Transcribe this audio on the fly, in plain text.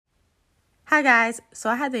Hi guys, so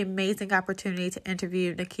I had the amazing opportunity to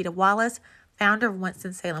interview Nikita Wallace, founder of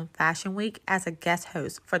Winston-Salem Fashion Week, as a guest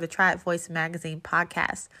host for the Try It Voice magazine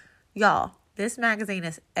podcast. Y'all, this magazine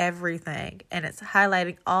is everything, and it's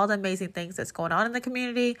highlighting all the amazing things that's going on in the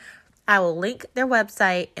community. I will link their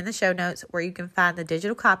website in the show notes where you can find the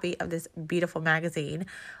digital copy of this beautiful magazine.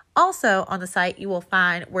 Also, on the site, you will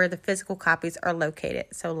find where the physical copies are located.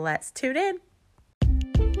 So let's tune in.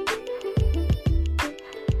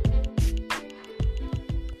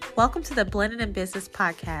 Welcome to the Blended in Business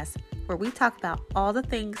podcast, where we talk about all the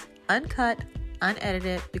things uncut,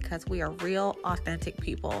 unedited, because we are real, authentic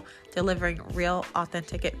people delivering real,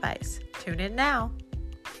 authentic advice. Tune in now.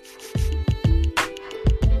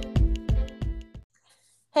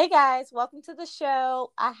 Hey guys, welcome to the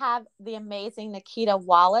show. I have the amazing Nikita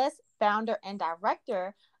Wallace, founder and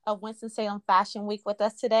director of Winston-Salem Fashion Week, with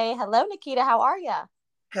us today. Hello, Nikita. How are you?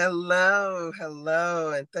 Hello,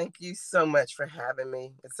 and thank you so much for having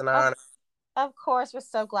me. It's an honor. Of course, we're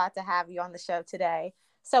so glad to have you on the show today.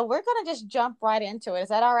 So we're going to just jump right into it. Is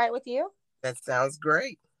that all right with you? That sounds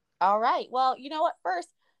great. All right. Well, you know what? First,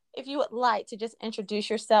 if you would like to just introduce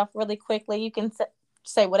yourself really quickly, you can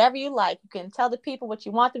say whatever you like. You can tell the people what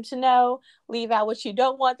you want them to know, leave out what you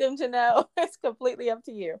don't want them to know. It's completely up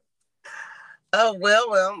to you. Oh,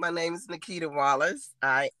 well, my name is Nikita Wallace.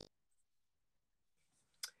 I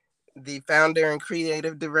the founder and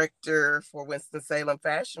creative director for Winston-Salem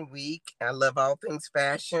Fashion Week. I love all things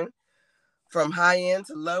fashion, from high end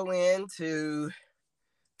to low end to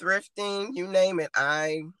thrifting, you name it.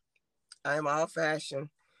 I'm all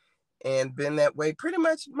fashion and been that way pretty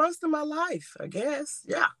much most of my life, I guess.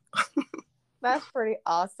 Yeah. That's pretty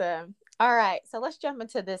awesome. All right, so let's jump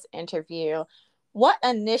into this interview. What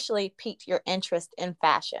initially piqued your interest in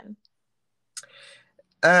fashion?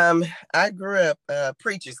 I grew up a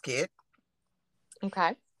preacher's kid.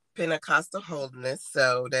 Okay. Pentecostal holiness,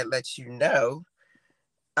 so that lets you know.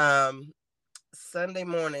 Sunday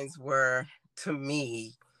mornings were, to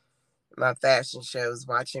me, my fashion shows,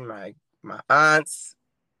 watching my aunts,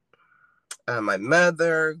 my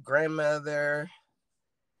mother, grandmother,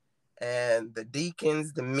 and the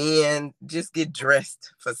deacons, the men, just get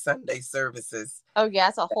dressed for Sunday services. Oh, yeah,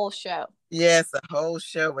 it's a whole show. Yes, a whole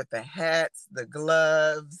show with the hats, the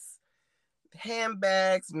gloves,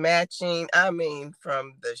 handbags matching. I mean,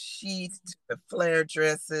 from the sheets to the flare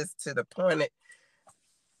dresses to the pointed,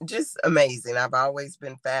 just amazing. I've always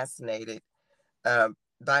been fascinated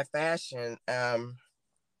by fashion.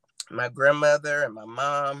 My grandmother and my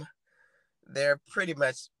mom, they're pretty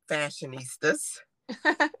much fashionistas.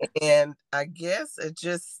 And I guess it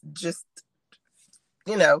just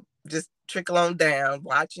trickle on down,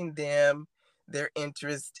 watching them, their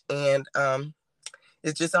interest, and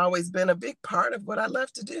it's just always been a big part of what I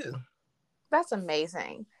love to do. That's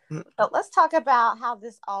amazing. So let's talk about how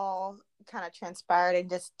this all kind of transpired and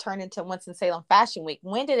just turned into Winston-Salem Fashion Week.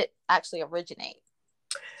 When did it actually originate?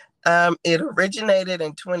 It originated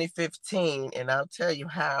in 2015, and I'll tell you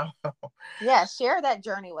how. Yeah, share that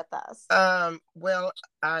journey with us. Well,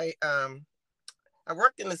 I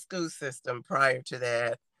worked in the school system prior to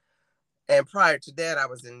that. And prior to that, I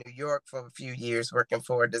was in New York for a few years working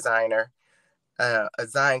for a designer, a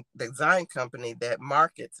design company that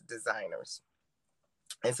markets designers.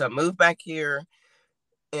 And so I moved back here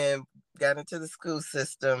and got into the school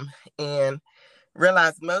system and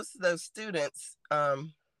realized most of those students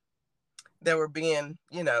that were being,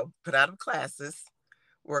 put out of classes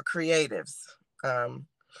were creatives.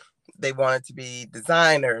 They wanted to be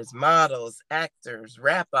designers, models, actors,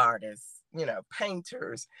 rap artists,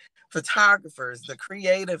 painters, photographers, the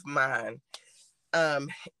creative mind.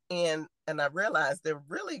 And I realized there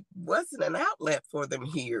really wasn't an outlet for them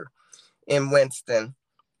here in Winston.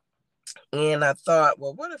 And I thought,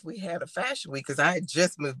 well, what if we had a fashion week? Because I had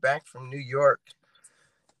just moved back from New York.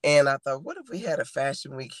 And I thought, what if we had a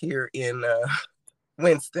fashion week here in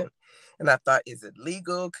Winston? And I thought, is it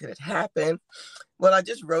legal? Could it happen? Well, I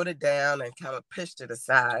just wrote it down and kind of pushed it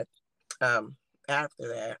aside after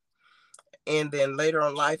that. And then later on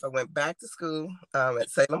in life, I went back to school at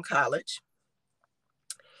Salem College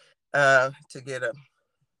to get a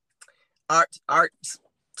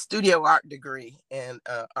studio art degree in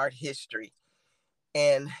art history.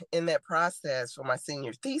 And in that process, for my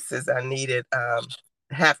senior thesis, I needed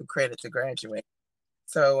half a credit to graduate.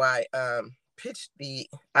 So I pitched the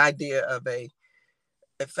idea of a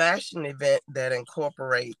fashion event that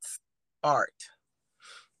incorporates art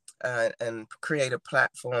and create a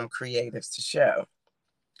platform creatives to show.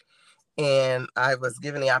 And I was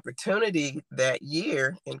given the opportunity that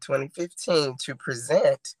year in 2015 to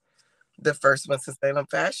present the first Winston-Salem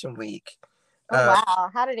Fashion Week. Oh,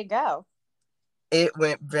 wow. How did it go? It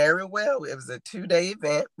went very well. It was a 2-day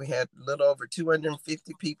event. We had a little over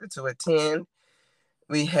 250 people to attend.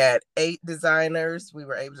 We had 8 designers. We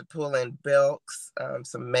were able to pull in Belks,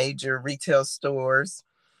 some major retail stores,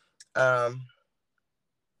 um,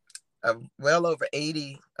 well over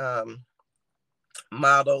 80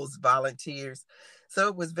 models, volunteers. So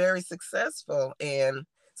it was very successful. And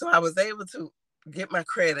so I was able to get my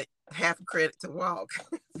credit, half a credit to walk.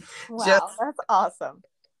 Just, Wow, that's awesome.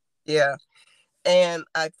 yeah. And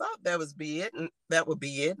I thought that would be it. And that would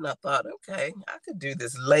be it. And I thought, okay, I could do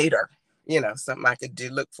this later. Something I could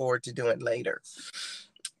look forward to doing later.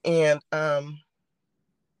 And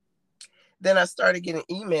then I started getting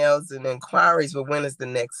emails and inquiries. Well, when is the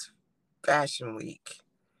next fashion week?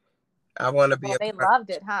 I want to be Well, a they part loved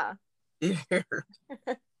it, huh? here.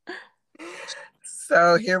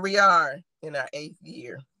 So here we are in our 8th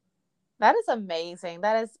year. That is amazing.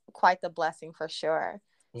 That is quite the blessing for sure.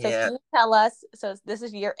 So Yeah, can you tell us, so this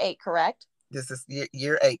is year 8, correct? this is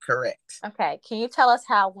year 8, correct. Okay. Can you tell us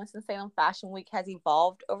how Winston-Salem Fashion Week has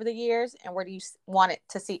evolved over the years, and where do you want it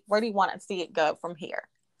to see, where do you want to see it go from here?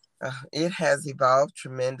 It has evolved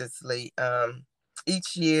tremendously.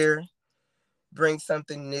 Each year brings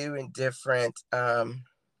something new and different.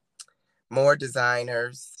 More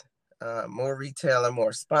designers, more retailer,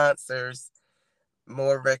 more sponsors,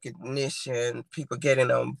 more recognition, people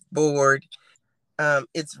getting on board.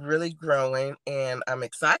 It's really growing, and I'm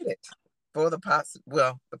excited for the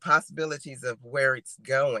possibilities of where it's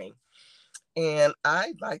going. And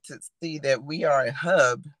I'd like to see that we are a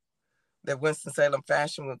hub, that Winston-Salem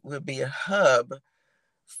Fashion will be a hub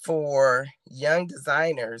for young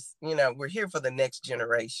designers. We're here for the next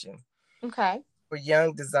generation. Okay. For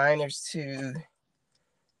young designers to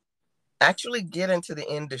actually get into the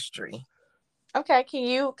industry. Okay. Can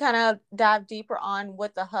you kind of dive deeper on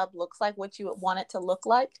what the hub looks like, what you would want it to look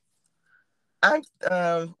like? I'd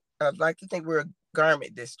like to think we're a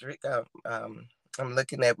garment district. I'm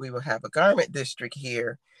looking at, we will have a garment district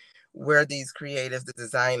here where these creatives, the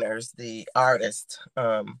designers, the artists,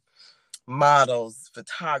 models,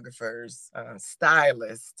 photographers,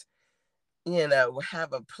 stylists,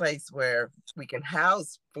 have a place where we can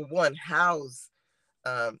house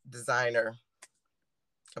designer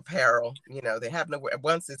apparel. They have nowhere.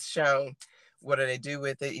 Once it's shown, what do they do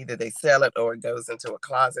with it? Either they sell it, or it goes into a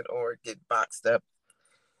closet, or get boxed up.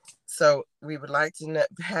 So we would like to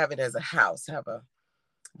have it as a house, have a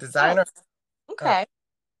designer, Okay.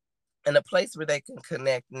 and a place where they can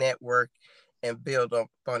connect, network, and build up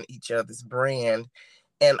on each other's brand.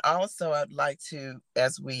 And also, I'd like to,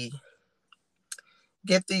 as we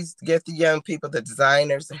get the young people, the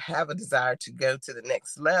designers, to have a desire to go to the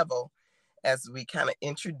next level, as we kind of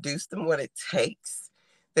introduce them what it takes,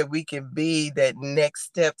 that we can be that next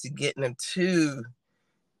step to getting them to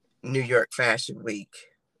New York Fashion Week,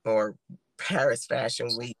 or Paris Fashion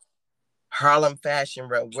Week, Harlem Fashion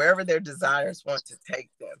Row, wherever their desires want to take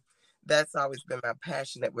them. That's always been my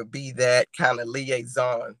passion, that would be that kind of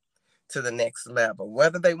liaison to the next level.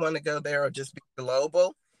 Whether they want to go there or just be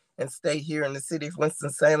global and stay here in the city of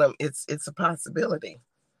Winston-Salem, it's a possibility.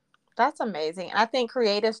 That's amazing. And I think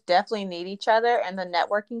creatives definitely need each other. And the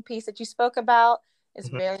networking piece that you spoke about is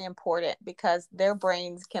very important, because their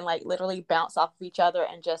brains can like literally bounce off of each other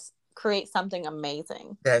and just create something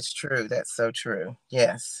amazing. That's true. That's so true.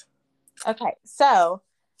 Yes. Okay. So,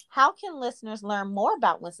 how can listeners learn more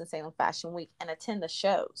about Winston-Salem Fashion Week and attend the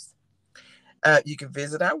shows? You can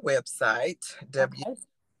visit our website, Okay.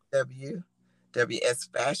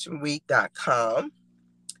 www.wsfashionweek.com.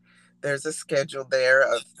 There's a schedule there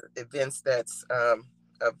of events of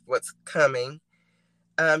what's coming.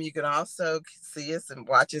 You can also see us and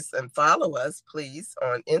watch us and follow us, please,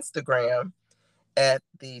 on Instagram at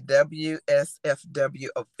the WSFW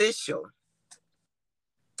official.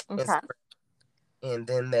 Okay. And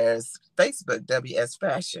then there's Facebook, WS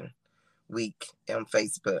Fashion Week on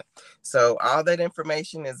Facebook. So all that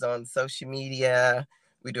information is on social media.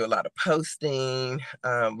 We do a lot of posting.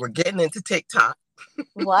 We're getting into TikTok.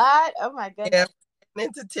 What? Oh my goodness. Yeah,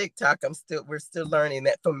 into TikTok. We're still learning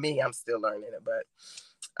that. For me, I'm still learning it, but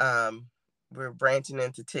we're branching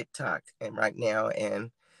into TikTok and right now,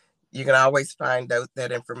 and you can always find out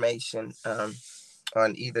that information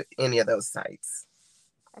on any of those sites.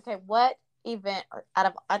 Okay, what event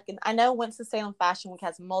I know Winston-Salem Fashion Week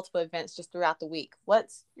has multiple events just throughout the week.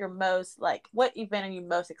 What's your most what event are you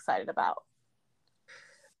most excited about?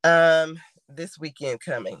 This weekend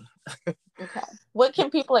coming. Okay. What can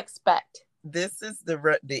people expect? This is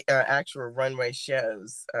the actual runway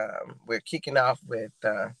shows. We're kicking off with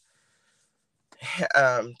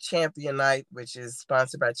Champion Night, which is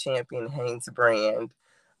sponsored by Champion Hanes brand.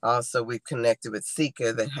 Also, we've connected with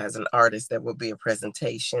Sika that has an artist that will be a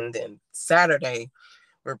presentation. Then Saturday,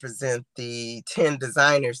 we'll present the 10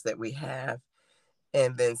 designers that we have.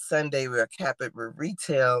 And then Sunday, we'll cap it with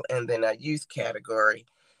retail and then our youth category.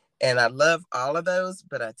 And I love all of those,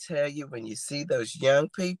 but I tell you, when you see those young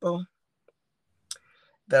people,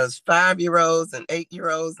 those 5-year-olds and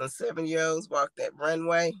 8-year-olds and 7-year-olds walk that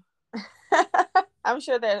runway. I'm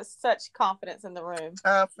sure there's such confidence in the room.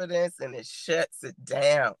 Confidence, and it shuts it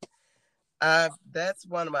down. That's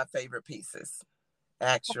one of my favorite pieces,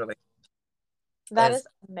 actually. That is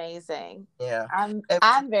amazing. Yeah.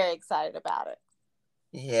 I'm very excited about it.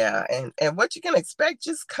 Yeah, and what you can expect,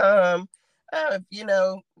 just come. You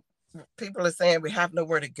know, people are saying we have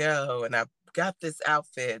nowhere to go, and I've got this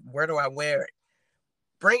outfit. Where do I wear it?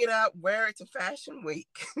 Bring it out, wear it to Fashion Week.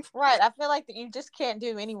 Right. I feel like that you just can't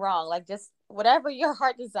do any wrong. Like, just whatever your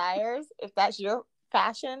heart desires, if that's your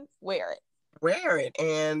fashion, wear it. Wear it,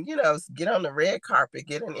 and get on the red carpet,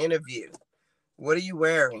 get an interview. What are you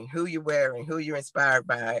wearing? Who you wearing? Who you're inspired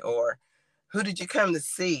by? Or who did you come to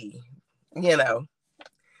see?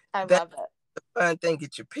 I love it. The fun thing.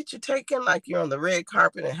 Get your picture taken like you're on the red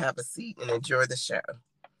carpet and have a seat and enjoy the show.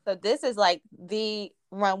 So this is like the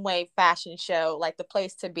runway fashion show, like the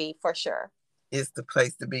place to be for sure. It's the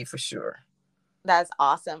place to be for sure. That's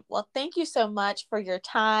awesome. Well, thank you so much for your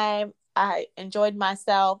time. I enjoyed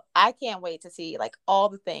myself. I can't wait to see like all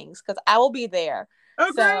the things because I will be there.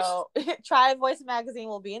 Okay. So Triad Voice Magazine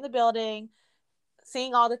will be in the building,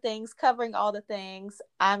 seeing all the things, covering all the things.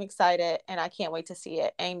 I'm excited and I can't wait to see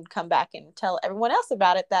it and come back and tell everyone else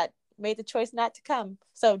about it that made the choice not to come.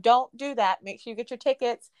 So don't do that. Make sure you get your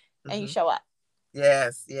tickets and you show up.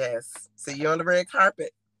 Yes. See you on the red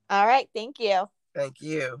carpet. All right. Thank you. Thank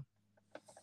you.